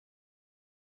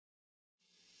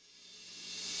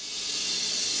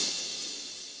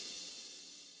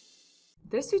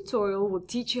This tutorial will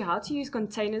teach you how to use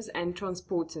containers and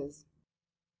transporters.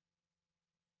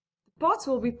 The parts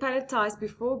will be palletized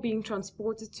before being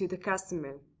transported to the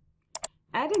customer.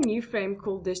 Add a new frame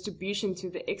called Distribution to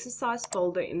the exercise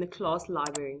folder in the class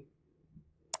library.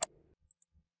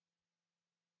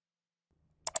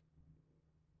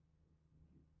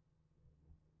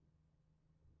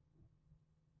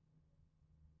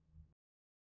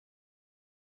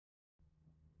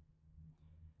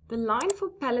 The line for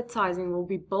palletizing will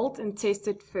be built and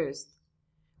tested first.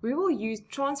 We will use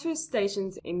transfer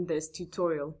stations in this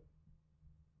tutorial.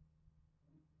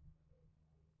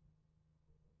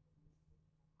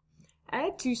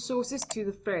 Add two sources to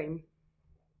the frame.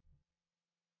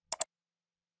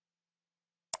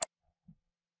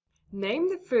 Name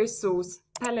the first source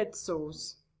pallet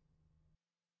source.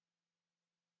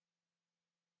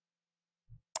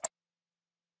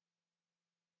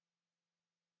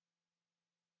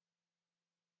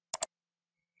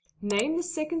 Name the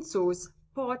second source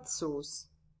part source.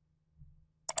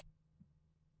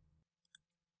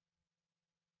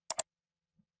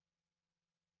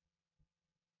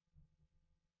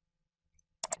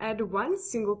 Add one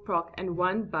singleProc and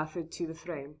one buffer to the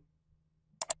frame.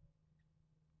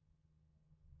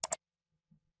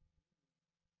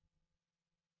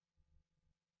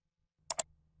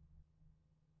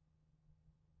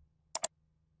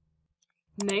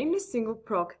 Name the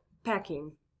singleProc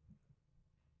packing.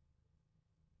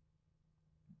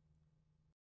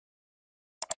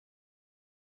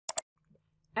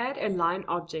 Add a line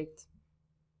object.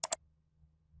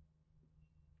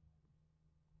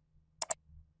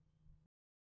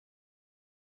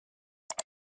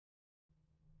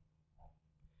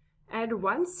 Add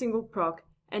one singleProc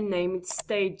and name it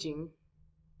staging.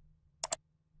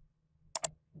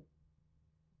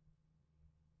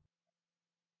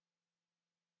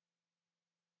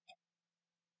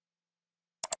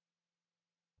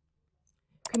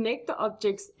 Connect the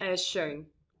objects as shown.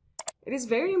 It is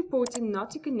very important not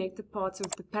to connect the parts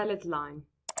of the pallet line.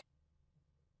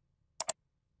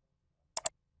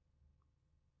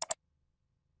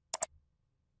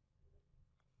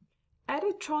 Add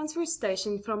a transfer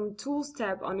station from the Tools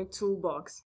tab on a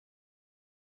Toolbox.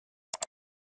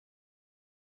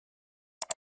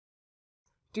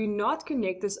 Do not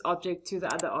connect this object to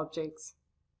the other objects.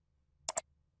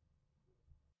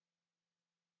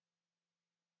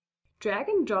 Drag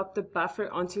and drop the buffer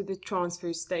onto the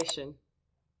transfer station.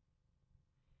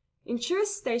 Ensure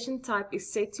station type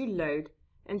is set to load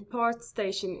and part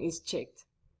station is checked.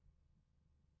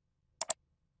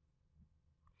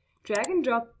 Drag and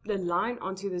drop the line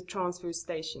onto the transfer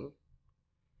station.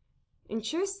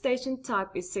 Ensure station type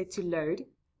is set to load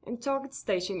and target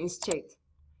station is checked.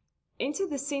 Enter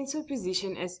the sensor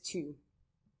position as 2.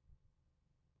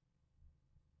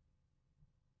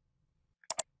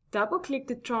 Double-click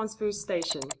the transfer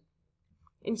station.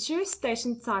 Ensure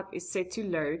station type is set to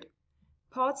load,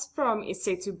 parts from is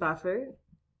set to buffer,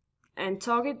 and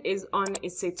target is on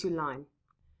is set to line.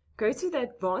 Go to the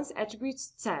Advanced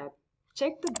Attributes tab.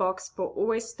 Check the box for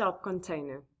Always Stop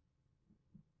container.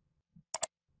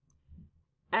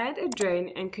 Add a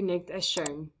drain and connect as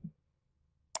shown.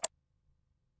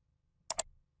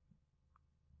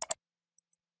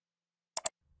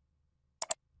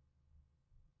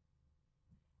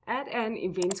 Add an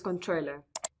event controller.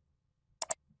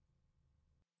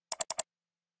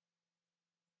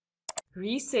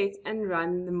 Reset and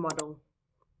run the model.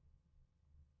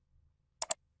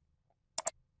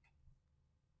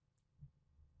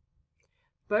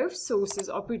 Both sources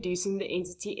are producing the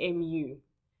entity MU.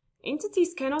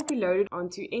 Entities cannot be loaded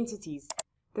onto entities.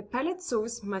 The pallet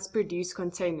source must produce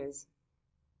containers.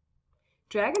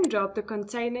 Drag and drop the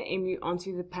container MU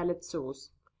onto the pallet source.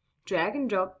 Drag and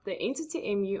drop the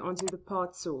entity MU onto the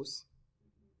part source.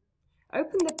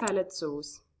 Open the pallet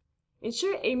source.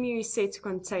 Ensure MU is set to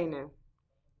container.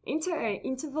 Enter an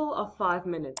interval of 5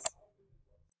 minutes.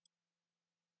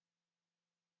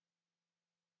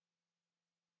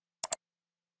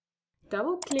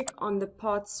 Double-click on the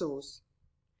part source.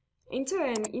 Enter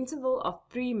an interval of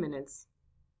 3 minutes.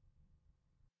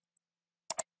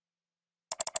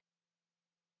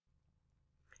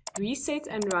 Reset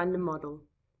and run the model.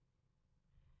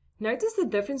 Notice the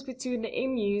difference between the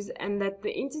MUs and that the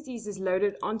entities is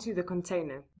loaded onto the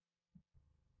container.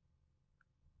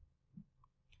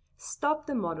 Stop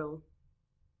the model.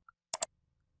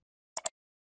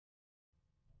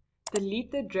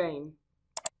 Delete the drain.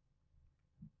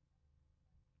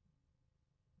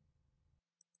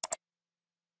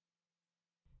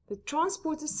 The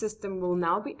transporter system will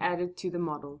now be added to the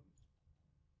model.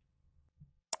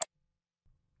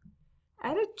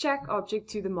 Add a check object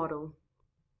to the model.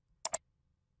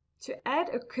 To add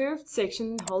a curved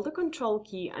section, hold the Ctrl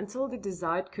key until the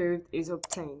desired curve is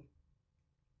obtained.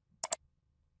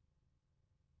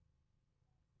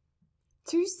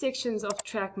 Two sections of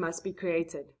track must be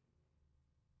created.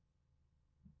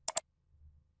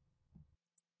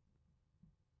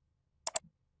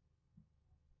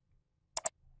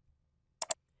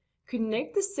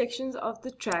 Connect the sections of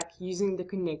the track using the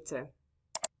connector.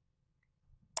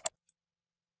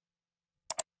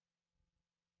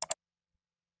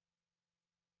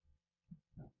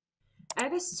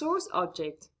 Add a source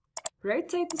object.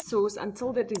 Rotate the source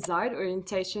until the desired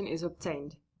orientation is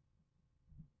obtained.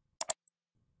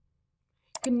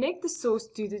 Connect the source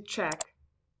to the track.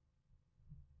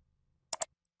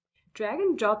 Drag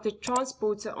and drop the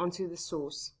transporter onto the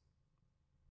source.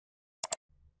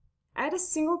 Add a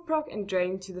singleProc and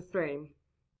drain to the frame.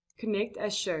 Connect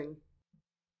as shown.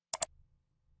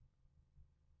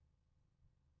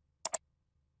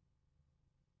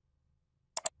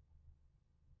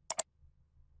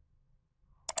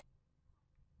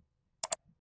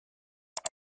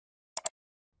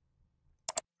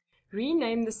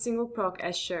 Rename the singleProc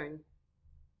as shown.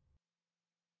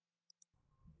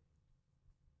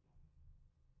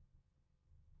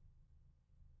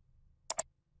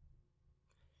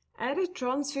 Add a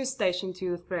transfer station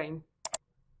to the frame.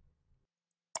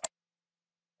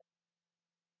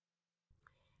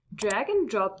 Drag and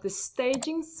drop the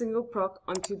staging singleProc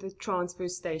onto the transfer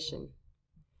station.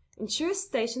 Ensure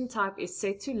station type is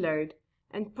set to load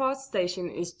and part station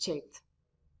is checked.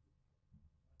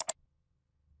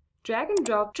 Drag and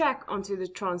drop track onto the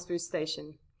transfer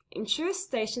station. Ensure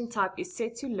station type is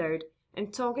set to load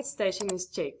and target station is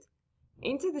checked.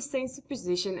 Enter the sensor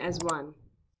position as 1.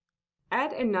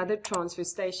 Add another transfer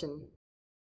station.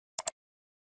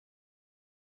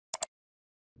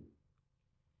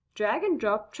 Drag and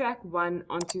drop track 1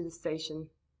 onto the station.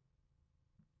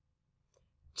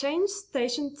 Change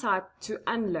station type to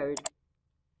unload.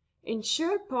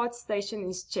 Ensure part station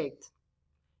is checked.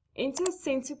 Enter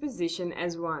sensor position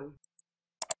as 1.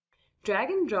 Drag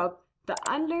and drop the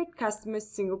unload customer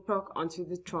singleProc onto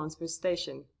the transfer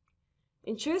station.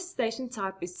 Ensure station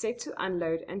type is set to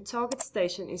unload and target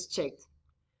station is checked.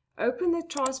 Open the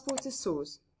transporter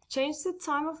source. Change the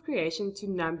time of creation to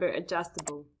number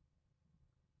adjustable.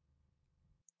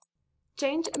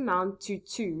 Change amount to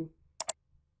 2.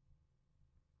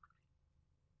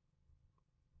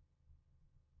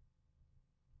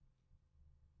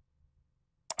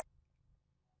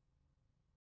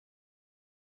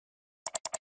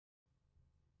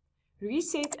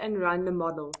 Reset and run the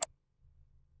model.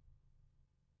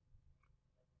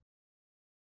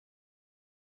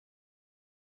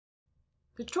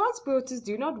 The transporters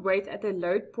do not wait at the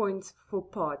load points for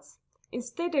parts.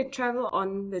 Instead, they travel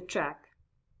on the track.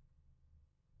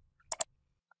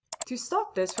 To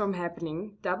stop this from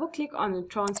happening, double-click on the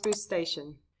transfer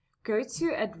station. Go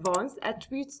to Advanced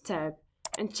Attributes tab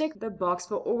and check the box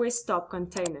for Always Stop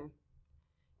Container.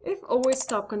 If Always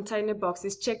Stop Container box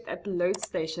is checked at the load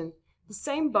station, the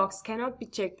same box cannot be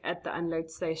checked at the unload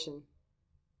station.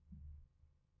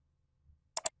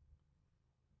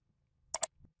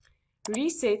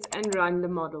 Reset and run the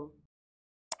model.